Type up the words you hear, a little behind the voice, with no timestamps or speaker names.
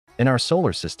In our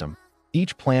solar system,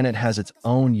 each planet has its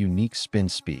own unique spin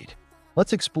speed.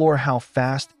 Let's explore how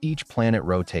fast each planet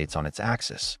rotates on its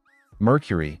axis.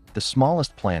 Mercury, the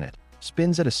smallest planet,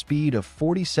 spins at a speed of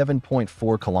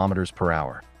 47.4 kilometers per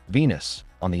hour. Venus,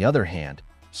 on the other hand,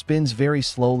 spins very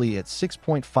slowly at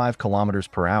 6.5 kilometers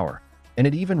per hour, and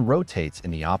it even rotates in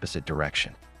the opposite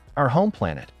direction. Our home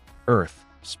planet, Earth,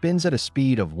 spins at a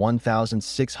speed of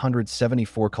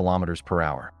 1,674 kilometers per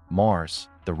hour. Mars,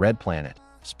 the red planet,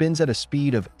 spins at a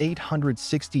speed of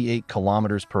 868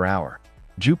 kilometers per hour.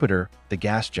 Jupiter, the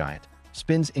gas giant,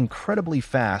 spins incredibly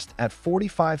fast at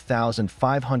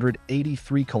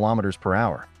 45,583 kilometers per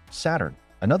hour. Saturn,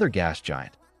 another gas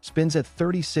giant, spins at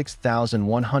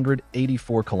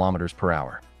 36,184 kilometers per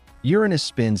hour. Uranus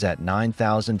spins at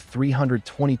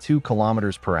 9,322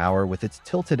 kilometers per hour with its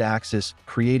tilted axis,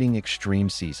 creating extreme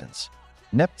seasons.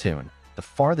 Neptune, the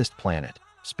farthest planet,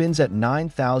 spins at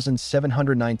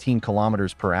 9,719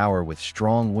 kilometers per hour with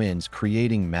strong winds,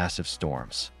 creating massive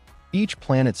storms. Each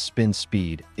planet's spin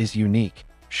speed is unique,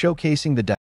 showcasing the